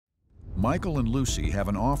Michael and Lucy have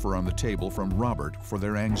an offer on the table from Robert for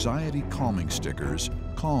their anxiety calming stickers,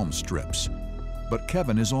 Calm Strips. But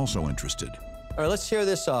Kevin is also interested. All right, let's hear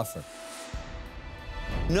this offer.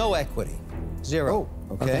 No equity, zero,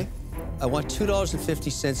 okay? I want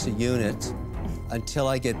 $2.50 a unit until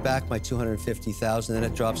I get back my $250,000, then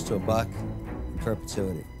it drops to $1 in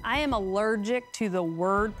perpetuity. I am allergic to the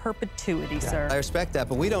word perpetuity, sir. I respect that,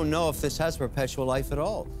 but we don't know if this has perpetual life at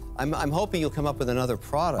all. I'm hoping you'll come up with another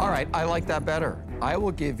product. All right, I like that better. I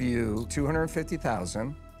will give you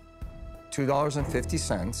 $250,000,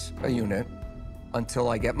 $2.50 a unit until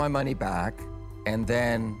I get my money back, and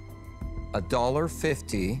then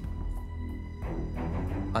 $1.50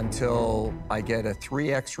 until I get a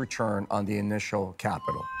 3x return on the initial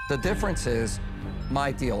capital. The difference is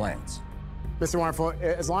my deal ends. Mr. Wonderful,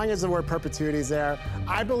 as long as the word perpetuity is there,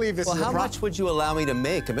 I believe this is a Well, how much would you allow me to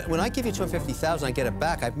make? When I give you $250,000, I get it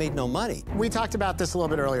back. I've made no money. We talked about this a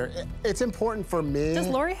little bit earlier. It's important for me. Does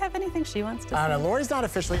Lori have anything she wants to say? I don't know. Lori's not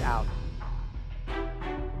officially out. Do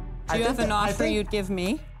you have an offer you'd give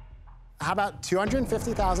me? How about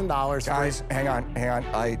 $250,000? Guys, hang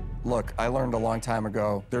on. Look, I learned a long time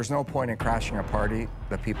ago, there's no point in crashing a party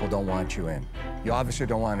that people don't want you in. You obviously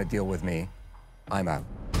don't want to deal with me. I'm out.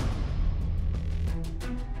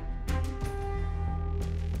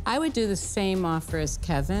 I would do the same offer as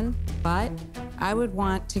Kevin, but I would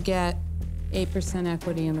want to get 8%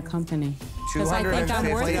 equity in the company. Because I think I'm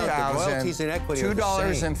worth it.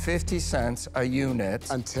 $2.50 a unit.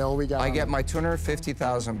 Until we I get my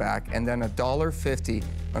 $250,000 back, and then $1.50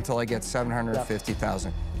 until I get $750,000.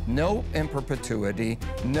 Yep. No in perpetuity,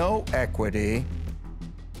 no equity.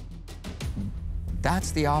 That's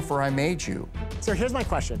the offer I made you. So here's my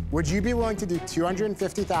question. Would you be willing to do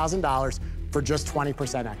 $250,000 for just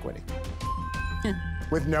 20% equity?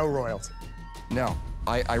 With no royalty? No.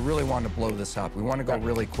 I really want to blow this up. We want to go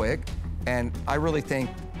really quick. And I really think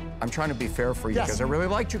I'm trying to be fair for you because I really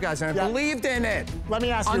liked you guys and I believed in it. Let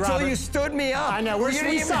me ask you, Until Robert. you stood me up. I know. You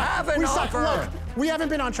didn't even have an offer. Look, we haven't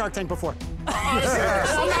been on Shark Tank before.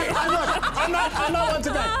 I'm not one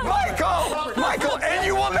to bet. Michael, and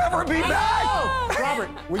you will never be back. Robert,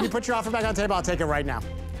 will you put your offer back on the table? I'll take it right now.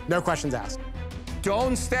 No questions asked.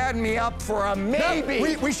 Don't stand me up for a maybe.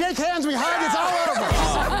 No, we shake hands, we hug, it's all over.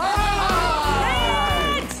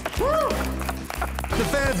 The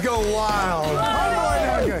fans go wild.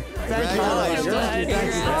 Thank you.